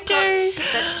 Yes, I you've do.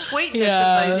 got that sweetness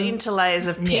Yeah. of those interlayers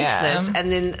of pinkness Yeah. and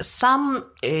then some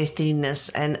earthiness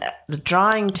and the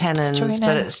drying tannins,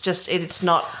 but it's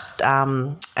not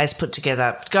as put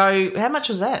together. How much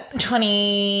was that?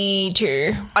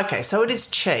 22. Okay, so it is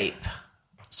cheap.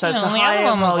 So it's a the other higher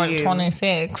one was like volume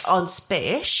 26. on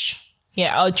Spesh.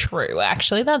 Yeah, true.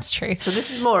 Actually, that's true. So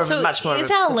this is much more. Is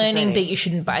of a our learning Coppizini. that you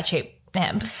shouldn't buy cheap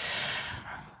neb?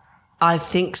 I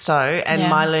think so, and Yeah.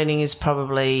 my learning is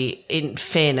probably, in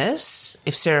fairness,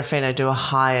 if Serafino do a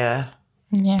higher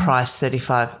price,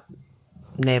 35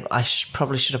 neb, I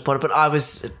probably should have bought it. But I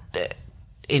was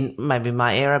in maybe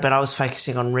my era, but I was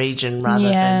focusing on region rather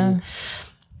than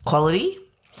quality.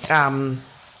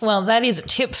 Well, that is a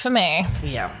tip for me.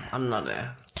 Yeah, I'm not a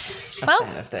Well,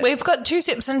 fan of that. we've got 2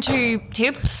 sips and 2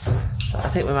 tips. I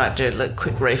think we might do a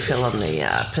quick refill on the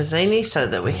Pizzini so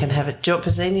that we can have it. Do you want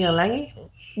Pizzini or Langy?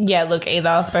 Yeah, look,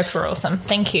 either. Both were awesome.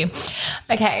 Thank you.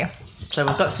 Okay. So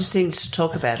we've got some things to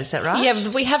talk about. Is that right? Yeah,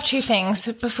 we have 2 things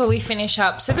before we finish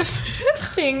up. So the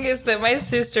first thing is that my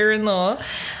sister-in-law,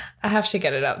 I have to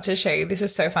get it up to show you. This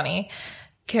is so funny.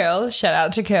 Curl, shout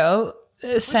out to Curl,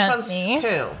 sent Which me. one's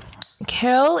Curl?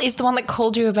 Curl is the one that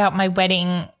called you about my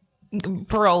wedding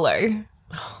Barolo.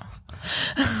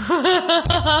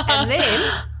 And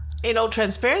then, in all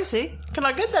transparency, can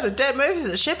I get that at Dan Murphy's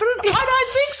at Shepparton? I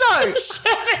don't think so.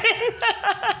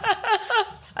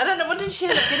 I don't know. What did she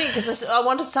end up getting? Because I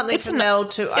wanted something for Mel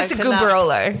to open It's a good up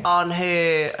Barolo. on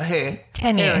her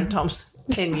 10 year. and Tom's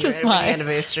 10-year mine.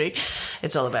 anniversary.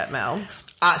 It's all about Mel.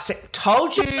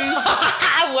 Told you.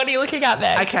 What are you looking at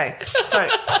there? Okay, so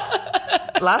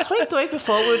the week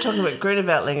before, we were talking about Gruner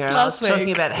Veltlinger, and I was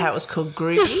talking about how it was called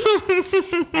Groovy.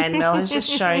 And Mel has just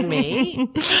shown me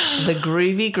the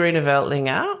Groovy Gruner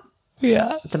Veltlinger,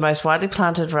 the most widely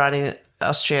planted variety in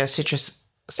Austria, citrus.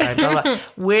 Sorry, blah, blah.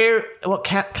 What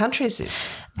country is this?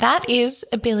 That is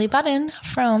a Billy Button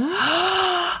from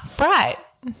Bright.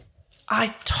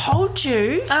 I told you.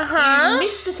 You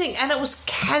missed the thing, and it was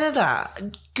Canada.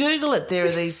 Google it. There are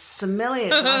these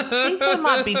sommeliers. And I think they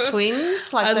might be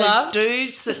twins, like those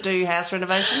dudes that do house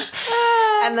renovations.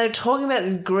 And they're talking about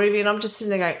this Groovy, and I'm just sitting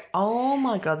there going, "Oh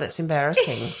my God, that's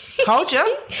embarrassing." Told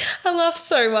you. I laughed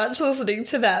so much listening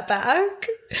to that back.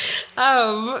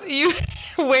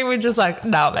 We were just like,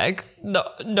 no, Meg, no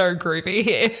Groovy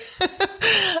here.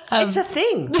 It's a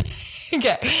thing.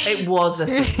 Okay. It was a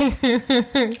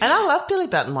thing. And I love Billy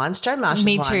Button wines. Joe Marshall's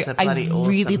wines are bloody awesome. I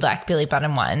really like Billy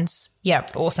Button wines. Yeah,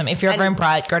 awesome. If you're ever in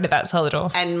Bright, go to that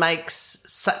cellar. And makes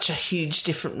such a huge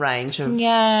different range of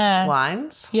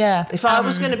wines. Yeah. If I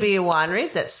was going to be a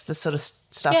winery, that's the sort of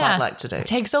stuff I'd like to do. It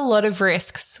takes a lot of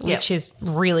risks, which is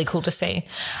really cool to see.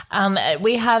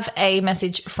 We have a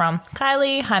message from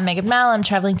Kylie. Hi, Meg and Mal. I'm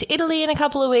traveling to Italy in a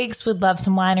couple of weeks. Would love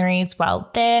some wineries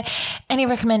while there. Any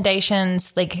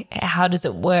recommendations? Like, how does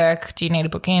it work? Do you need to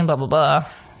book in? Blah, blah, blah.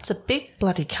 It's a big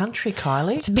bloody country,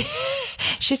 Kylie.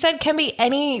 She said can be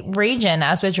any region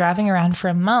as we're driving around for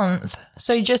a month.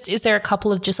 So is there a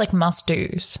couple of just like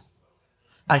must-dos?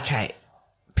 Okay.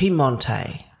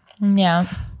 Piemonte. Yeah.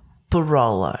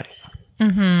 Barolo.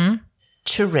 Mm-hmm.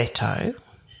 Chiretto.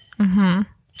 Mm-hmm.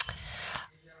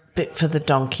 But for the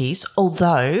donkeys,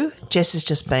 although Jess has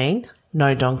just been,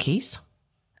 no donkeys.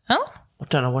 Oh? I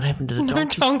don't know what happened to the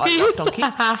donkeys. Donkeys. I love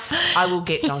donkeys. I will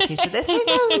get donkeys, but they're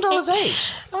 $3,000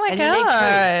 each. Oh my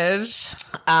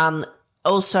God.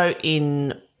 Also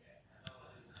in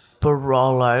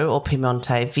Barolo or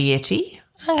Piemonte, Vietti.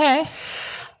 Okay.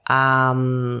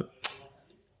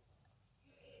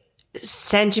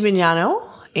 San Gimignano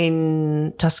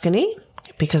in Tuscany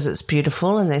because it's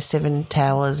beautiful and there's 7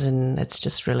 towers and it's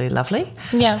just really lovely.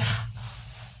 Yeah.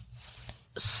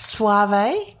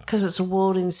 Soave because it's a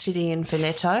walled-in city in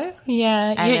Veneto.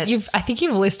 Yeah, I think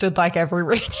you've listed like every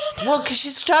region. Well, because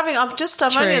she's driving. I'm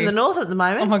only in the north at the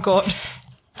moment. Oh my God.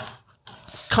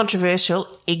 Controversial.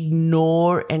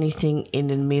 Ignore anything in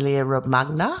Emilia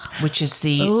Romagna, which is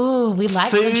the we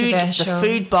like controversial. The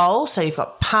food bowl. So you've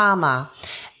got Parma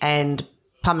and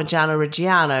Parmigiano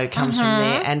Reggiano comes from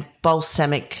there, and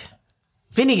balsamic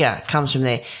vinegar comes from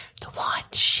there. The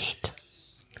wine's shit.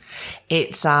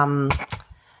 It's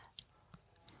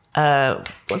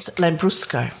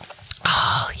Lambrusco.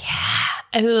 Oh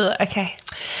yeah. Okay.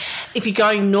 If you're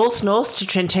going north to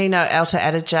Trentino Alto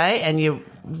Adige and you're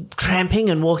tramping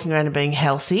and walking around and being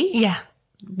healthy,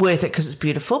 worth it because it's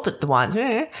beautiful. But the wine,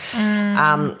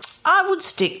 I would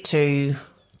stick to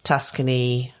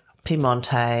Tuscany,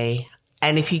 Piemonte,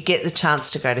 and if you get the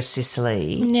chance to go to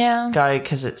Sicily, go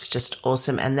because it's just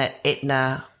awesome. And that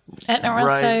Etna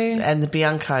Rose and the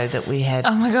Bianco that we had.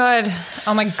 Oh my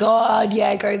god,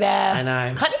 yeah, go there. I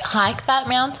know. Can't you hike that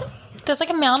mountain? There's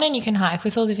like a mountain you can hike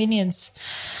with all the vineyards.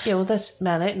 Yeah, well, that's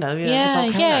Mount Etna. You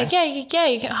can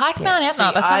hike Mount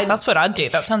Etna. See, that's what I'd do.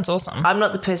 That sounds awesome. I'm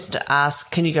not the person to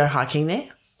ask, can you go hiking there?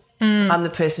 I'm the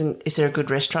person, is there a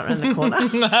good restaurant in the corner?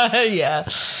 Yeah,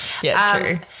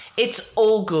 true. It's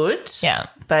all good. Yeah.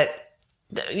 But,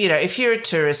 you know, if you're a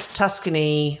tourist,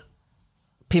 Tuscany,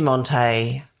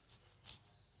 Piemonte,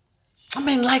 I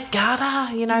mean, Lake Garda,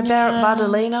 you know,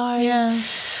 Bardolino. Yeah.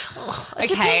 It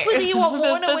depends whether you want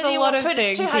wine or whether you want food.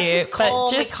 It's too hard. Just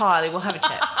call me Kylie. We'll have a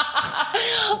chat.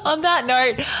 On that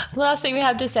note, the last thing we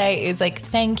have to say is like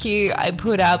thank you. I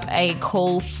put up a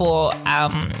call for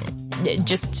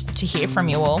just to hear from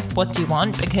you all. What do you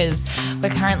want? Because we're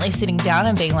currently sitting down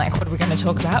and being like, what are we going to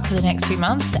talk about for the next few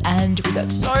months? And we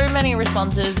got so many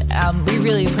responses. We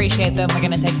really appreciate them. We're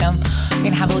going to take them. We're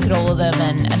going to have a look at all of them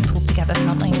and pull together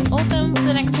something awesome for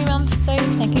the next few months. So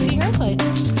thank you for your input.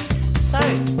 So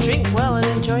drink well and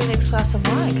enjoy your next glass of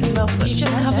wine because Mel forgot. You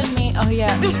just covered me. Oh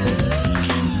yeah.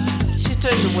 She's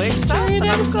doing the work stuff. Enjoy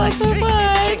your next glass of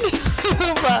wine.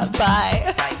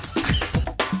 Bye. Bye.